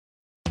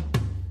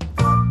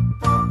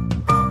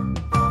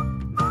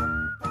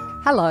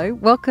Hello,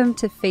 welcome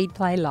to Feed,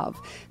 Play, Love,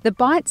 the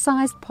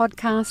bite-sized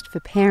podcast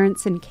for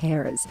parents and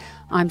carers.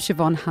 I'm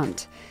Siobhan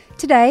Hunt.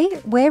 Today,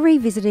 we're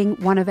revisiting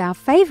one of our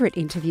favourite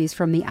interviews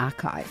from the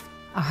archive.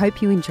 I hope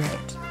you enjoy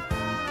it.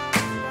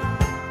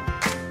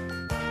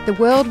 The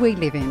world we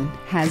live in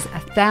has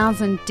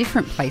 1,000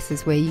 different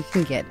places where you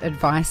can get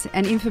advice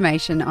and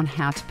information on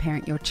how to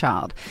parent your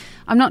child.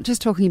 I'm not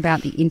just talking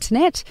about the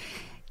internet.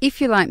 If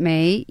you're like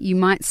me, you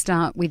might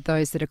start with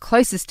those that are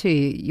closest to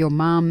you, your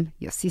mum,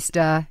 your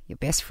sister, your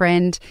best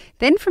friend.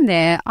 Then from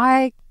there,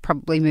 I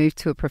probably move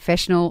to a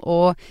professional,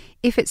 or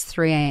if it's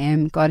 3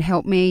 a.m, God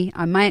help me,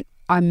 I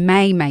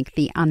may make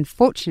the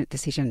unfortunate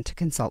decision to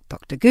consult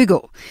Dr.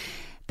 Google.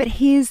 But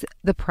here's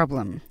the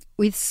problem.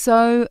 With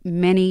so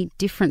many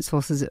different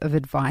sources of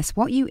advice,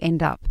 what you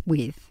end up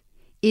with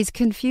is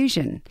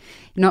confusion,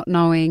 not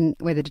knowing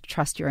whether to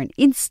trust your own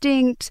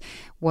instinct,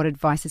 what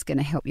advice is going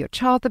to help your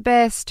child the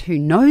best, who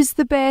knows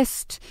the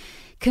best.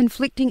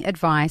 Conflicting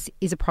advice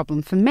is a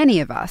problem for many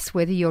of us,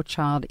 whether your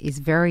child is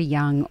very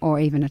young or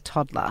even a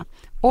toddler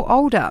or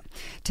older.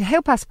 To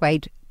help us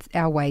wade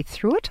our way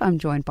through it, I'm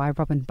joined by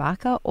Robin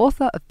Barker,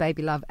 author of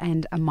Baby Love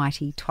and A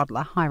Mighty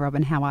Toddler. Hi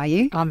Robin, how are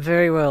you? I'm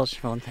very well,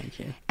 Siobhan, thank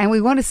you. And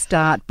we want to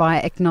start by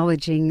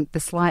acknowledging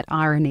the slight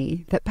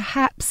irony that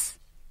perhaps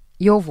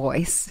your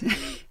voice,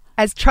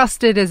 as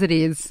trusted as it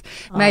is,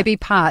 may be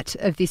part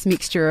of this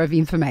mixture of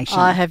information.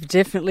 I have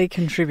definitely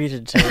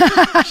contributed to it,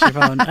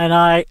 Siobhan, and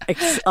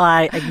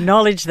I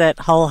acknowledge that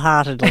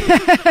wholeheartedly.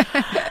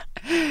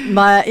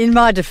 In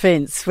my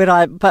defence,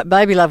 when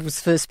Baby Love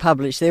was first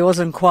published, there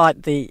wasn't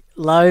quite the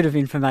load of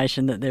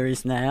information that there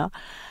is now.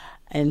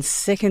 And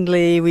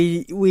secondly,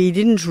 we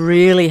didn't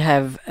really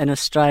have an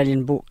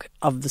Australian book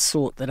of the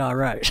sort that I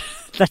wrote.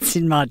 That's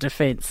in my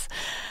defence.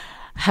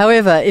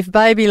 However, if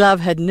Baby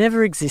Love had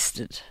never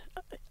existed,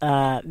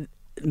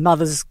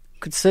 mothers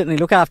could certainly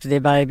look after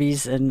their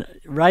babies and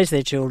raise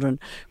their children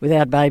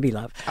without Baby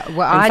Love.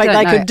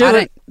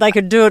 They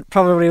could do it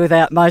probably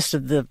without most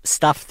of the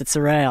stuff that's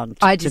around.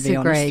 I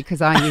disagree,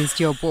 because I used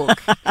your book.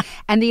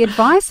 And the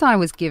advice I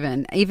was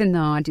given, even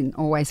though I didn't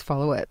always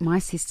follow it, my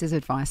sister's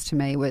advice to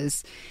me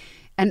was,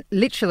 and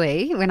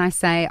literally when I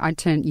say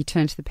you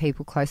turn to the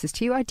people closest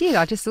to you, I did.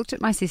 I just looked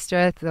at my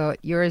sister, thought,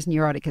 you're as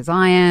neurotic as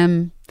I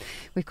am.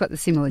 We've got the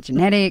similar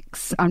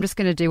genetics. I'm just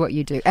going to do what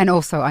you do. And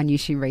also I knew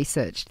she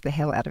researched the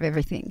hell out of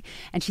everything.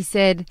 And she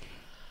said,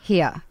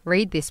 here,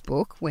 read this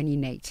book when you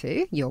need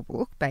to, your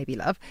book, Baby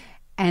Love.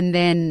 And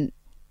then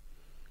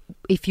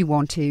if you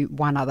want to,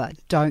 one other,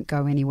 don't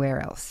go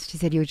anywhere else. She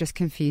said, you'll just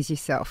confuse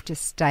yourself.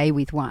 Just stay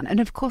with one. And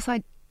of course,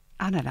 I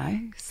don't know,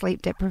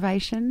 sleep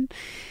deprivation.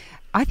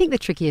 I think the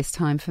trickiest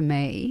time for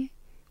me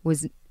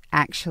was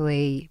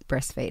actually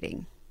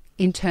breastfeeding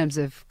in terms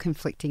of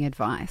conflicting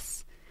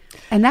advice.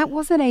 And that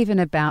wasn't even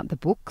about the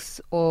books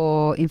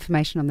or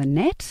information on the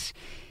net.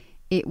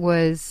 It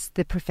was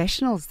the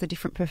professionals, the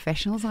different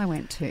professionals I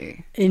went to.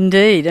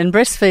 Indeed. And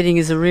breastfeeding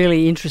is a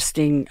really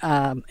interesting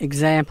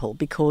example,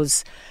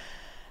 because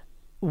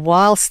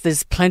whilst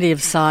there's plenty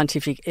of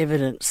scientific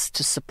evidence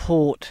to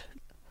support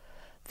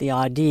the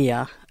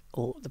idea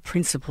or the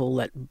principle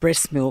that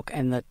breast milk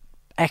and the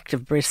act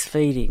of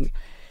breastfeeding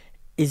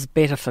is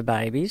better for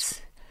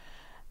babies,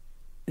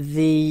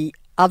 the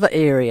other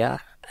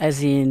area,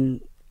 as in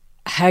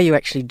how you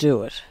actually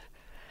do it,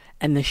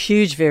 and the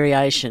huge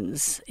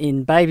variations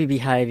in baby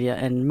behaviour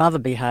and mother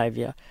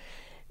behaviour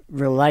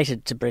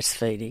related to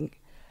breastfeeding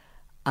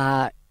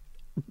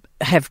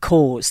have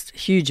caused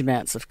huge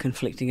amounts of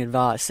conflicting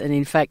advice. And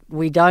in fact,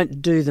 we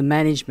don't do the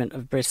management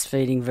of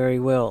breastfeeding very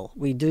well.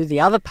 We do the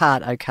other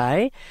part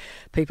okay.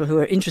 People who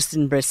are interested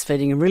in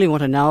breastfeeding and really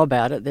want to know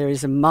about it, there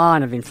is a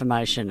mine of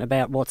information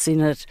about what's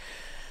in it,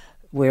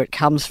 where it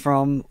comes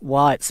from,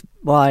 why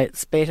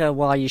it's better,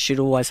 why you should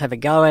always have a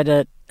go at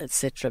it,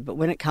 etc. But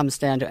when it comes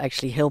down to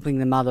actually helping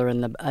the mother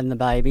and the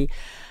baby,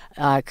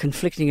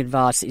 conflicting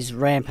advice is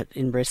rampant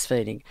in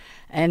breastfeeding.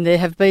 And there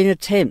have been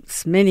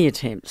many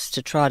attempts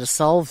to try to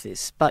solve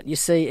this. But you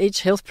see,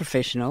 each health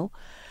professional,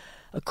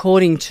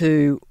 according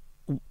to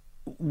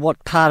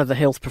what part of the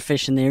health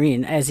profession they're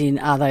in, as in,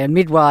 are they a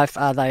midwife,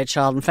 are they a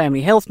child and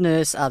family health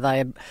nurse, are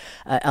they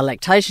a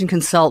lactation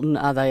consultant,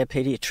 are they a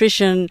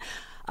paediatrician,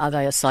 are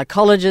they a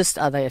psychologist,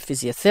 are they a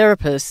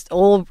physiotherapist,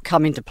 all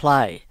come into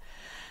play.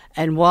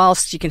 And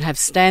whilst you can have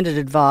standard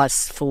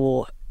advice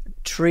for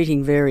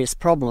treating various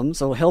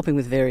problems or helping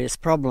with various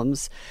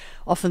problems,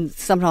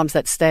 sometimes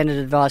that standard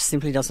advice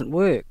simply doesn't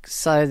work.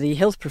 So the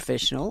health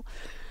professional,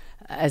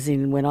 as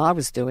in when I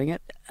was doing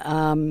it,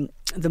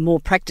 the more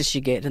practice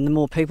you get and the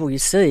more people you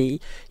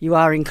see, you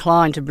are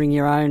inclined to bring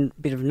your own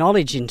bit of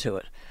knowledge into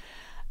it.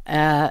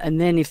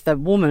 And then if the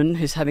woman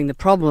who's having the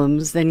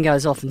problems then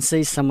goes off and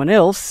sees someone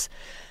else,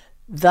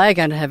 they're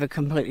going to have a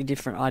completely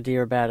different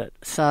idea about it.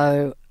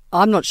 So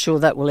I'm not sure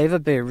that will ever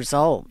be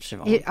resolved,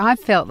 Siobhan. I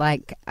felt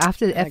like at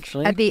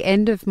the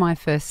end of my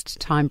first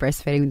time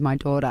breastfeeding with my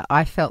daughter,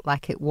 I felt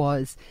like it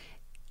was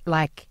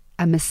like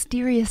a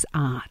mysterious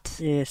art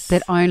Yes.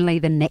 that only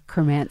the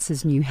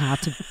necromancers knew how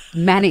to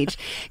manage.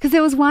 Because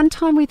there was one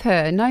time with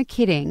her, no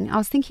kidding, I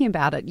was thinking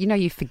about it. You know,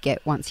 you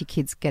forget once your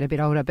kids get a bit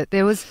older, but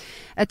there was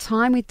a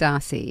time with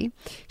Darcy,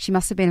 she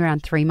must have been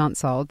around 3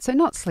 months old, so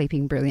not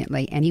sleeping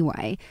brilliantly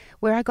anyway,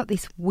 where I got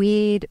this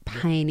weird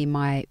pain in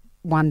my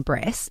one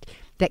breast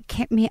that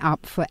kept me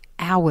up for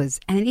hours,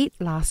 and it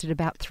lasted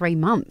about 3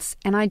 months.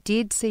 And I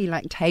did see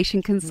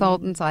lactation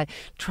consultants. I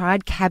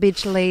tried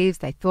cabbage leaves.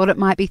 They thought it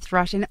might be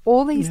thrush, and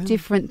all these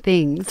different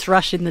things.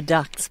 Thrush in the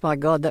ducts, my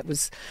God, that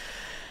was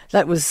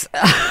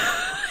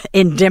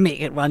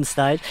endemic at one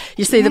stage.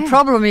 You see, the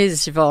problem is,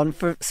 Siobhan,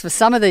 for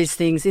some of these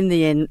things, in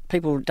the end,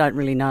 people don't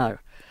really know.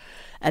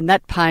 And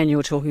that pain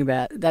you're talking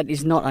about, that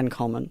is not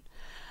uncommon.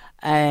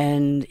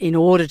 And in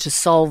order to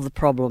solve the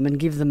problem and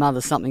give the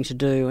mother something to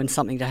do and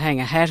something to hang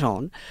a hat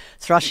on,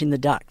 thrush in the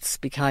ducts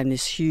became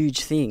this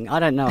huge thing. I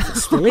don't know if it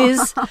still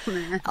is.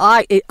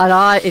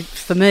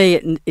 For me,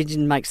 it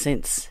didn't make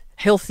sense.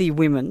 Healthy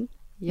women,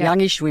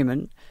 youngish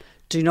women,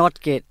 do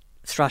not get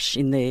thrush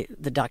in the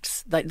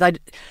ducts.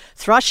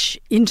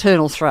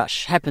 Internal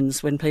thrush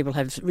happens when people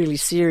have really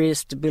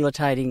serious,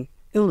 debilitating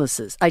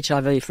illnesses,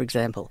 HIV, for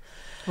example.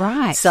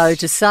 Right. So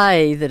to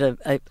say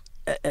that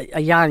a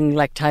young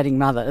lactating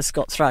mother has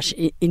got thrush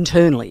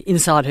internally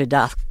inside her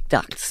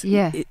ducts,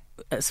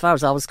 as far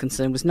as I was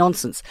concerned, was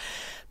nonsense.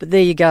 But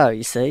there you go,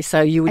 you see.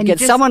 So you would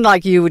someone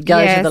like you would go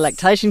to the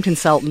lactation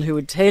consultant who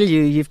would tell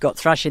you you've got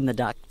thrush in the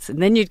ducts,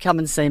 and then you'd come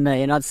and see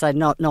me and I'd say,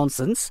 not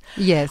nonsense.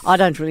 Yes. I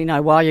don't really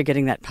know why you're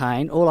getting that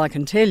pain. All I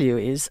can tell you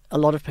is a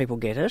lot of people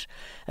get it.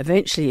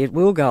 Eventually it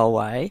will go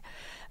away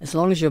as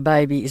long as your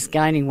baby is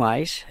gaining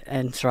weight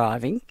and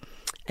thriving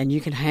and you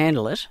can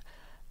handle it.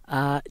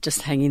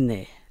 Just hang in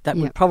there. That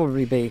would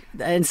probably be,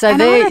 and so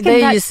and I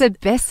reckon that's the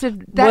best. That's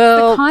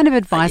the kind of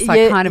advice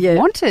I kind of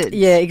wanted.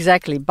 Yeah,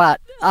 exactly.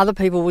 But other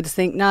people would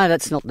think, no,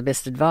 that's not the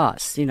best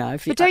advice. You know.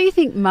 But don't you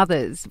think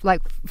mothers,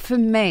 like for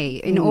me,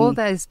 in all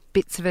those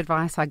bits of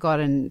advice I got,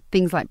 and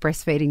things like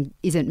breastfeeding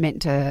isn't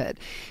meant to hurt,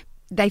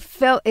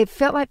 it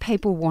felt like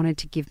people wanted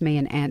to give me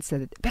an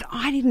answer, but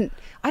I didn't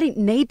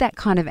need that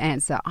kind of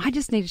answer. I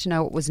just needed to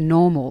know what was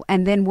normal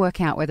and then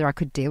work out whether I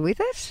could deal with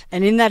it.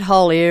 And in that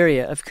whole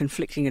area of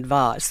conflicting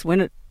advice,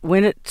 when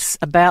it's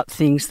about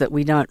things that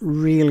we don't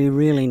really,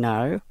 really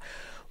know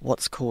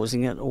what's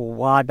causing it or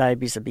why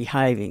babies are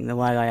behaving the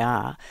way they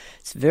are,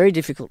 it's very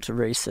difficult to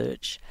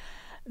research.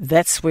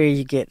 That's where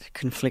you get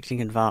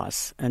conflicting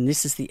advice. And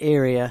this is the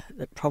area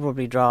that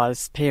probably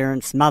drives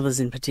parents, mothers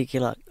in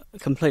particular,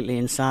 completely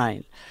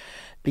insane,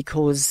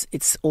 because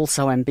it's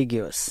also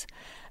ambiguous.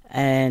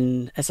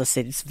 And as I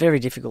said, it's very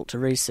difficult to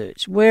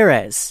research.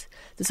 Whereas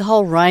there's a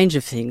whole range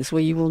of things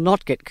where you will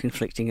not get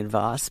conflicting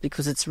advice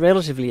because it's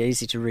relatively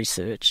easy to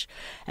research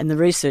and the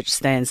research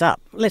stands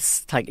up.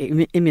 Let's take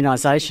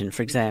immunisation,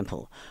 for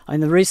example. I mean,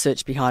 the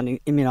research behind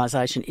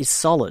immunisation is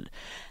solid,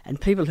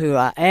 and people who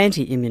are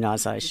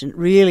anti-immunisation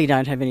really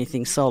don't have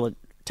anything solid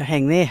to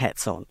hang their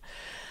hats on.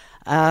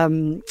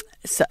 And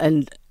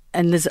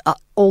there's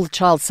all the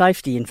child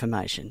safety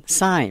information,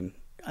 same.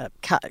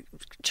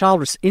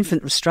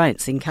 Infant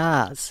restraints in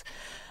cars.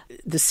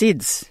 The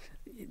SIDS,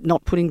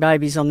 not putting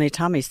babies on their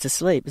tummies to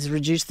sleep, has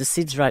reduced the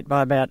SIDS rate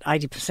by about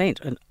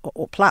 80%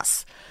 or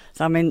plus.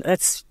 So, I mean,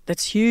 that's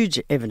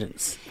huge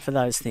evidence for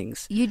those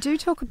things. You do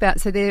talk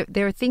about, so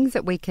there are things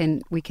that we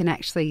can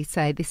actually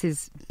say this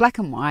is black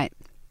and white.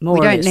 We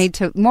don't need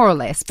to, more or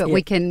less, but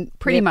we can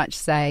pretty much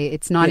say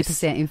it's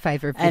 90% in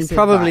favour of this And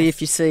probably advice.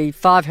 If you see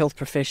 5 health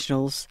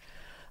professionals,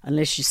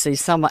 unless you see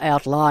some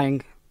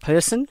outlying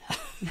person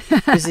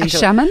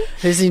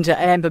who's into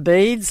amber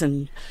beads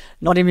and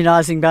not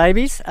immunising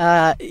babies,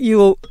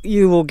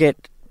 you will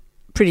get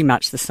pretty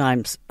much the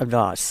same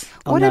advice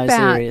on those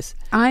areas.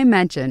 I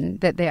imagine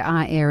that there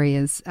are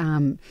areas,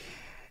 I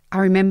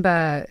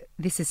remember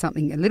this is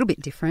something a little bit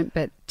different,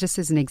 but just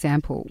as an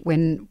example,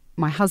 when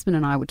my husband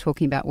and I were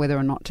talking about whether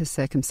or not to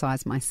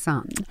circumcise my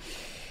son,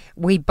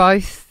 we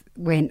both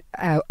went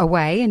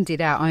away and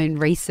did our own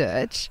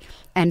research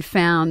and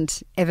found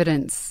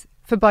evidence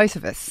for both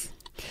of us.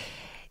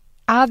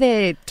 Are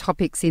there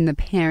topics in the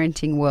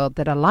parenting world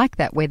that are like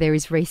that, where there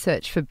is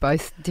research for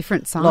both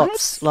different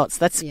sides? Lots.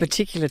 That's a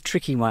particular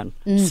tricky one,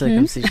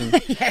 circumcision.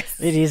 Yes.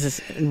 It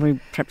is,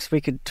 and perhaps we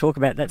could talk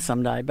about that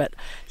someday, but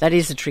that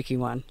is a tricky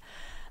one.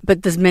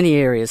 But there's many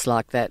areas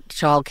like that.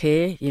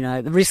 Childcare,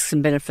 the risks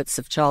and benefits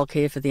of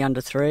childcare for the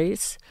under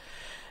 3s.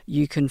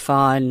 You can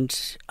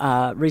find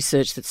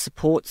research that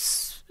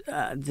supports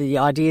the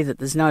idea that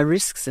there's no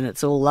risks and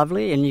it's all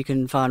lovely, and you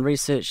can find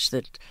research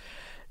that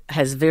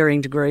has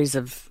varying degrees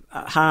of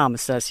harm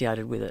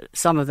associated with it.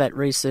 Some of that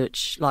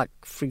research, like,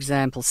 for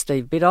example,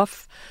 Steve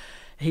Bidoff,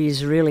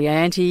 he's really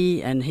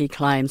anti and he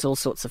claims all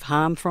sorts of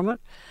harm from it.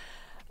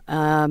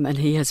 And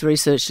he has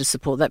research to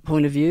support that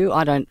point of view.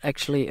 I don't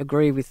actually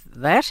agree with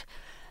that.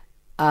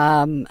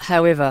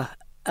 However,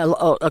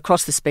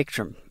 across the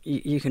spectrum,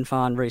 you can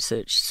find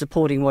research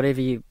supporting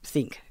whatever you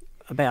think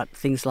about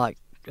things like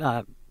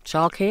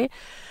childcare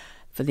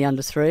for the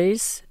under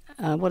 3s.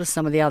 What are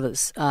some of the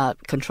others?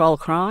 Control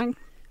crying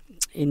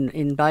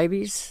in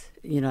babies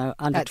under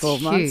That's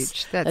 12 months.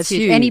 Huge. That's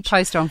huge. Any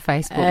post on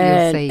Facebook,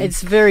 you'll see.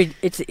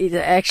 It's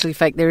actually, in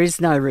fact, there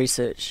is no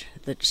research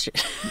that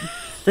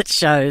that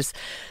shows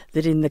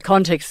that in the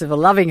context of a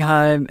loving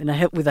home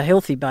and with a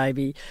healthy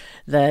baby,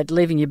 that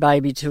leaving your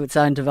baby to its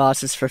own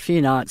devices for a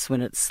few nights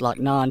when it's like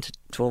 9 to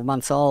 12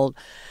 months old,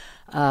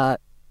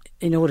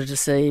 in order to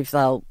see if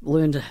they'll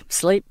learn to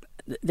sleep,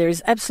 there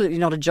is absolutely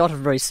not a jot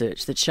of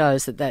research that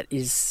shows that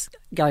is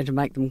going to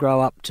make them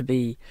grow up to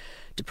be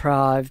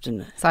deprived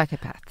and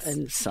psychopaths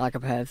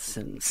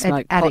and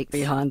smoke pot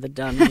behind the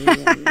dummy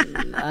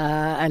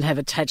and have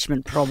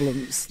attachment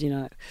problems,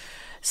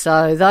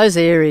 So those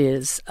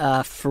areas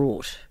are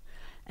fraught,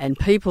 and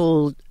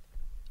people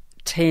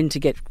tend to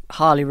get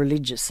highly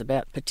religious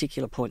about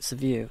particular points of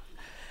view,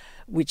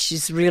 which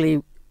is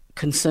really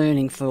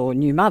concerning for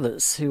new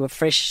mothers who are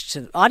fresh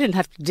to... I didn't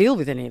have to deal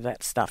with any of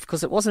that stuff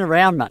because it wasn't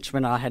around much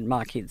when I had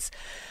my kids.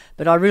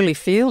 But I really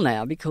feel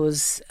now,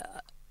 because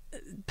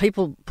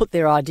people put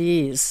their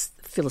ideas,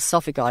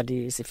 philosophic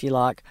ideas, if you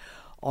like,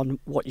 on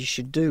what you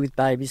should do with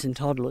babies and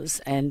toddlers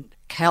and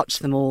couch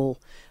them all,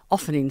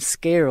 often in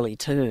scarily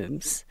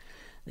terms.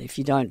 If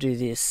you don't do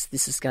this,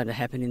 this is going to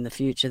happen in the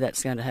future,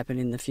 that's going to happen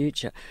in the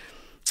future.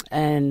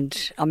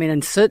 And, I mean,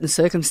 in certain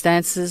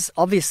circumstances,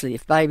 obviously,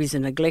 if babies are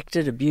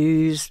neglected,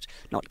 abused,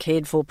 not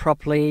cared for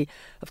properly,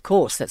 of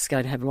course that's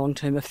going to have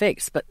long-term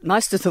effects. But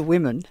most of the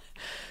women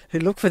who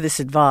look for this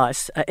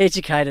advice are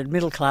educated,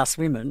 middle-class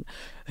women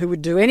who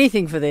would do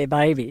anything for their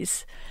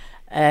babies.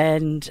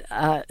 And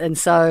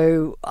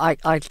so I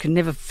can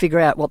never figure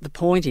out what the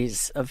point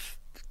is of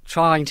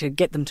trying to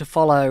get them to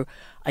follow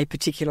a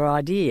particular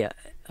idea.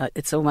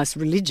 It's almost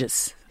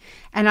religious.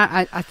 And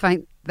I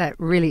find that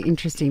really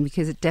interesting,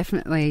 because it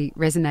definitely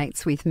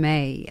resonates with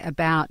me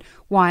about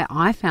why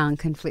I found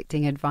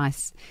conflicting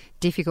advice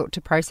difficult to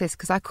process,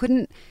 because I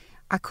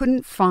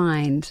couldn't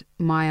find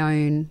my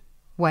own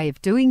way of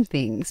doing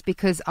things,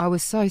 because I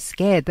was so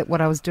scared that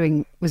what I was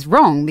doing was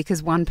wrong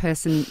because one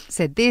person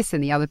said this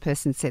and the other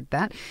person said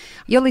that.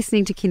 You're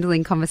listening to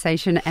Kindling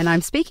Conversation, and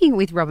I'm speaking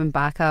with Robin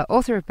Barker,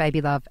 author of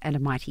Baby Love and a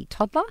Mighty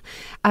Toddler,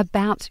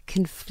 about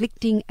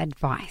conflicting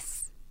advice.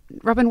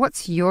 Robin,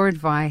 what's your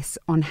advice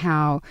on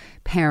how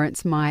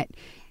parents might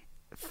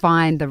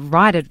find the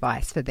right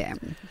advice for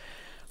them?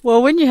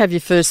 Well, when you have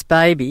your first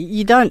baby,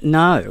 you don't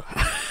know.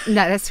 No,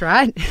 that's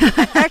right.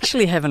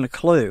 Actually haven't a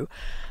clue.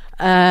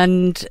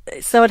 And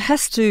so it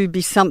has to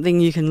be something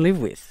you can live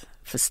with,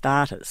 for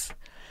starters.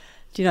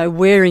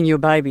 Wearing your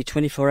baby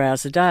 24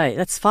 hours a day,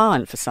 that's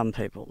fine for some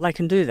people. They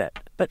can do that.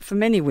 But for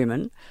many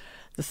women,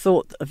 the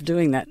thought of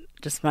doing that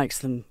just makes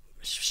them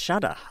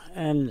shudder.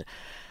 And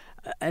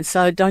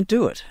so don't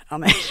do it. I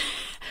mean,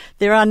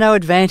 there are no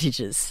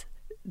advantages.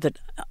 That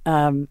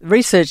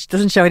research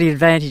doesn't show any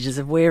advantages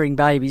of wearing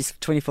babies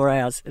 24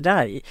 hours a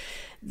day,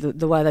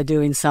 the way they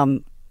do in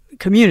some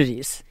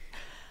communities.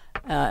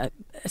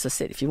 As I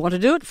said, if you want to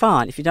do it,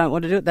 fine. If you don't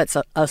want to do it, that's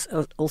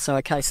also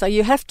okay. So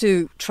you have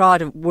to try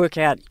to work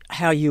out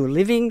how you're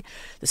living,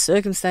 the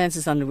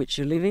circumstances under which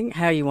you're living,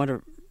 how you want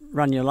to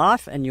run your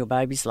life and your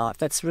baby's life.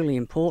 That's really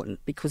important,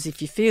 because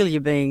if you feel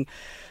you're being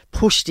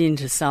pushed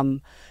into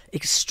some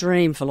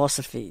extreme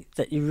philosophy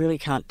that you really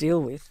can't deal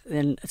with,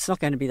 then it's not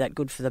going to be that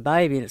good for the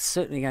baby, and it's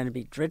certainly going to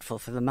be dreadful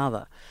for the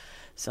mother.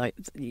 So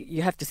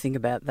you have to think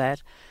about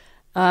that.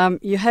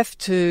 You have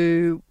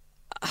to,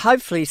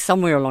 hopefully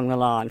somewhere along the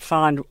line,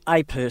 find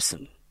a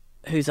person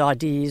whose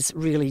ideas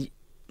really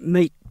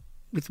meet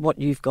with what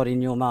you've got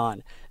in your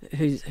mind,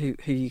 who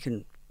you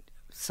can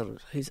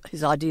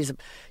whose ideas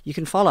you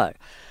can follow.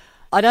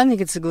 I don't think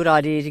it's a good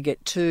idea to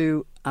get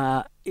too...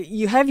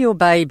 you have your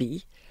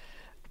baby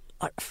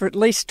for at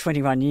least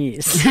 21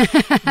 years.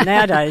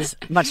 Nowadays,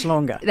 much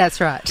longer.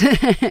 That's right.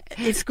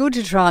 It's good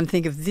to try and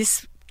think of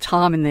this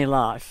time in their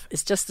life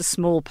as just a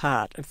small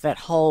part of that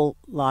whole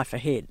life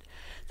ahead.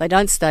 They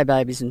don't stay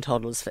babies and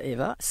toddlers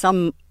forever.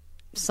 Some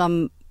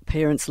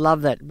parents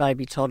love that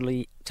baby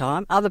toddler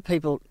time. Other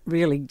people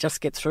really just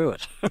get through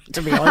it,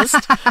 to be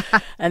honest,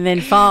 and then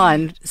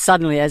find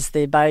suddenly, as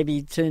their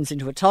baby turns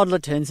into a toddler,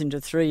 turns into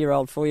a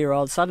 3-year-old,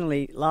 4-year-old,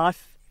 suddenly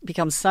life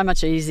becomes so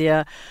much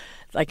easier.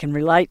 They can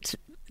relate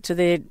to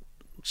their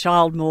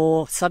child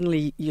more.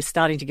 Suddenly you're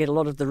starting to get a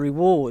lot of the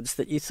rewards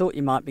that you thought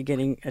you might be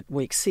getting at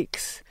week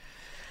 6.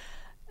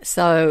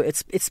 So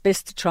it's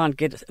best to try and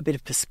get a bit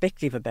of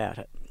perspective about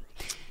it.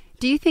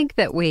 Do you think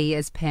that we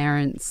as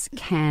parents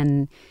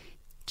can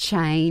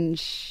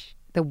change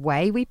the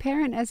way we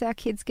parent as our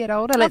kids get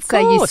older? Let's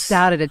say you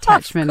started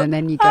attachment and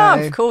then you go...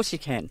 Oh, of course you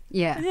can.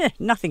 Yeah.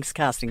 Nothing's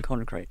cast in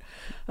concrete.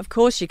 Of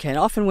course you can.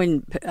 Often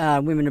when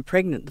women are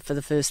pregnant for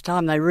the first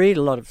time, they read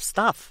a lot of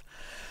stuff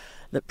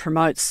that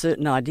promotes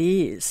certain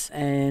ideas,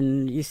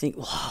 and you think,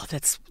 wow,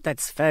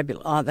 that's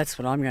fabulous. Oh, that's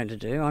what I'm going to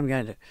do. I'm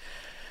going to...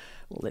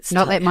 Well,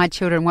 let my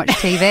children watch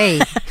TV.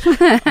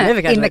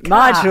 Never going to let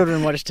my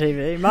children watch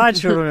TV. My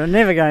children are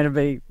never going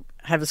to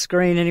have a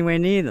screen anywhere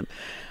near them.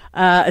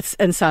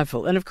 And so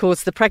forth. And of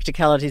course, the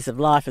practicalities of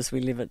life as we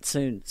live it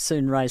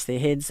soon raise their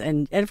heads.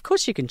 And of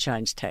course, you can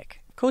change tack.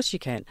 Of course, you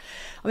can.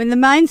 I mean, the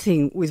main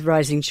thing with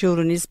raising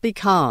children is be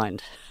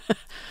kind.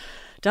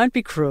 Don't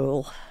be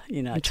cruel.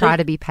 And try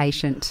to be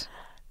patient.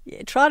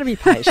 Yeah, try to be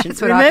patient.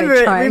 That's what I've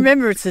been trying.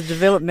 Remember, it's a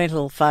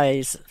developmental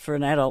phase for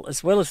an adult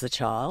as well as the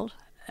child.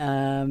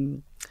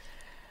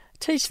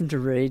 Teach them to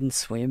read and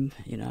swim,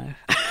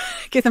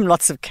 Give them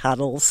lots of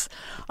cuddles.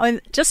 I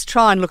mean, just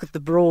try and look at the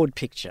broad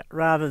picture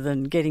rather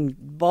than getting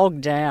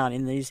bogged down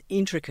in these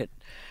intricate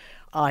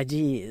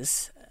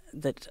ideas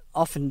that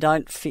often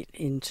don't fit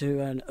into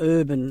an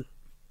urban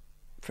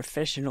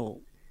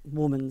professional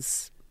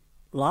woman's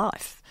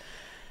life.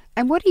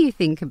 And what do you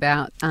think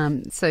about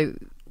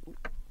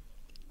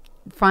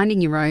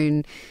finding your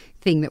own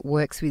thing that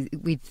works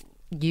with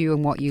you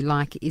and what you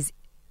like is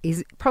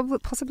probably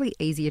possibly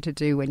easier to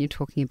do when you're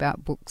talking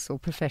about books or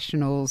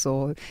professionals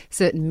or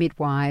certain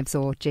midwives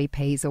or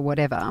GPs or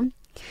whatever.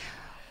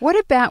 What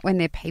about when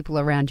there are people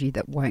around you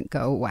that won't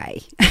go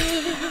away?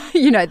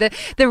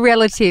 The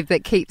relative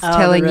that keeps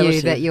telling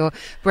you that you're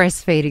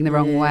breastfeeding the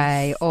wrong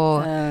way,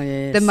 or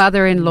the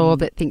mother-in-law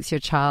that thinks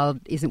your child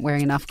isn't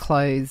wearing enough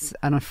clothes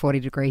on a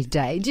 40-degree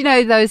day. Do you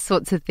know those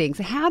sorts of things?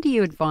 How do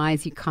you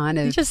advise you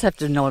You just have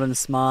to nod and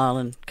smile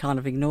and kind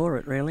of ignore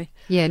it, really.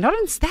 Yeah,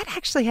 that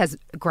actually has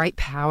great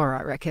power,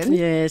 I reckon.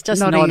 Yeah, it's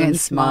just nod and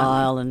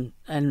smile and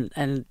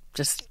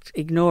just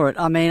ignore it.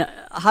 I mean,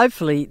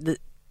 hopefully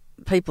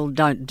people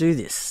don't do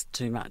this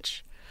too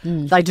much.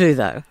 They do,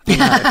 though.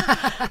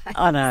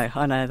 I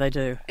know, they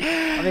do.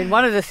 I mean,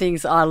 one of the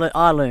things I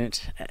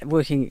learnt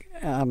working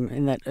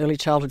in that early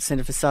childhood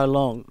centre for so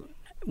long,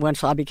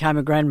 once I became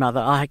a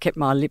grandmother, I kept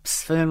my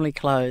lips firmly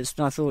closed.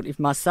 And I thought, if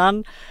my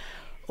son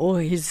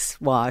or his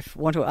wife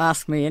want to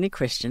ask me any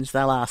questions,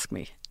 they'll ask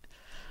me.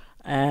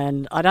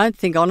 And I don't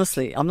think,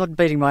 honestly, I'm not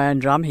beating my own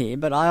drum here,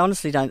 but I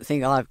honestly don't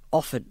think I've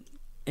offered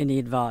any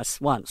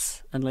advice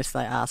once unless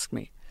they ask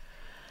me.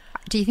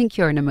 Do you think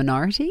you're in a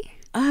minority?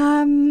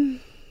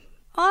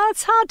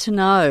 It's hard to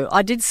know.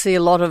 I did see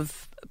a lot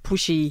of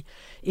pushy,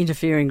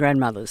 interfering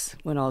grandmothers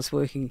when I was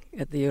working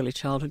at the early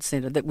childhood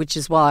centre, which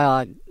is why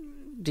I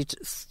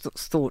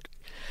thought.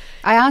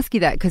 I ask you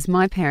that because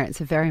my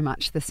parents are very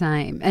much the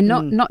same, and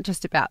not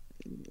just about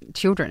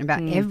children,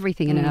 about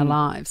everything in our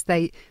lives.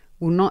 They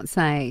will not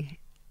say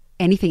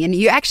anything, and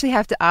you actually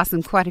have to ask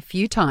them quite a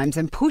few times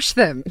and push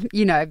them,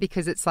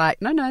 because it's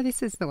like, no,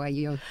 this is the way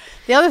you're.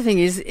 The other thing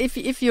is,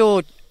 if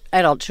your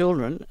adult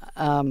children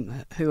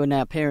who are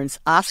now parents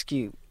ask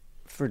you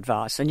for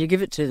advice and you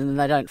give it to them and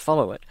they don't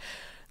follow it,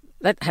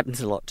 that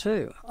happens a lot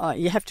too.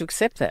 You have to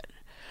accept that.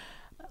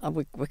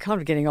 We're kind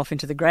of getting off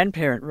into the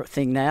grandparent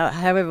thing now.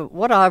 However,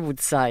 what I would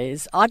say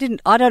is I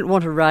don't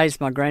want to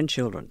raise my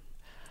grandchildren.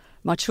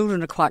 My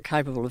children are quite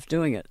capable of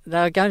doing it.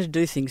 They're going to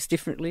do things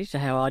differently to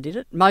how I did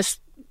it. Most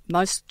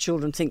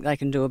children think they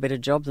can do a better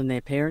job than their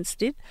parents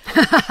did.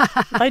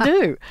 They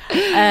do.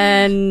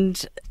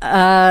 And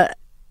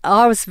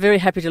I was very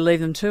happy to leave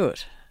them to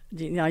it.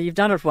 You've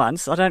done it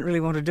once. I don't really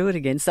want to do it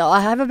again. So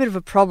I have a bit of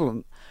a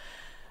problem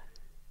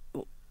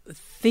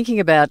thinking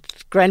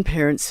about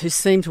grandparents who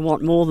seem to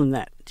want more than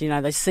that.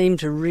 They seem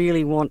to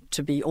really want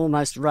to be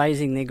almost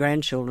raising their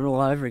grandchildren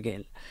all over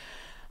again.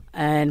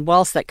 And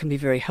whilst that can be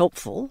very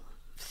helpful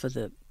for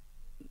the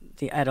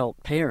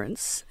adult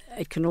parents,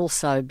 it can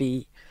also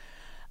be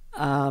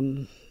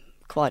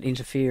quite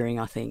interfering,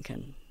 I think,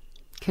 and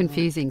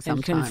confusing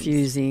sometimes. And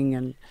confusing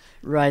and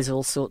raise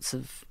all sorts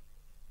of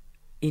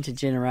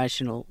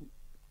intergenerational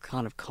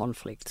kind of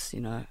conflicts,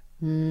 I've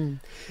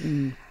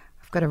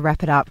got to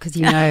wrap it up because,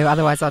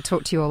 otherwise I'll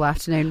talk to you all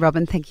afternoon.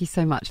 Robin, thank you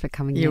so much for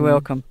coming in. You're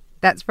welcome.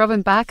 That's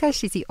Robin Barker.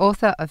 She's the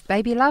author of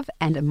Baby Love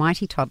and A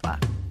Mighty Toddler.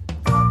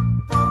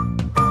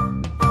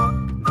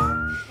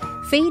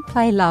 Feed,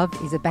 Play, Love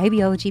is a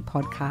babyology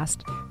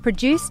podcast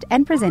produced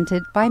and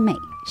presented by me,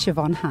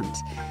 Siobhan Hunt.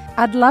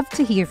 I'd love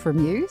to hear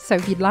from you, so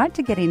if you'd like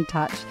to get in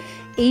touch,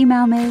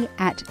 email me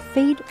at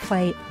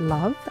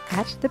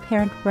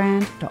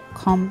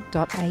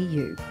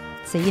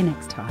feedplaylove@theparentbrand.com.au. See you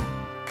next time.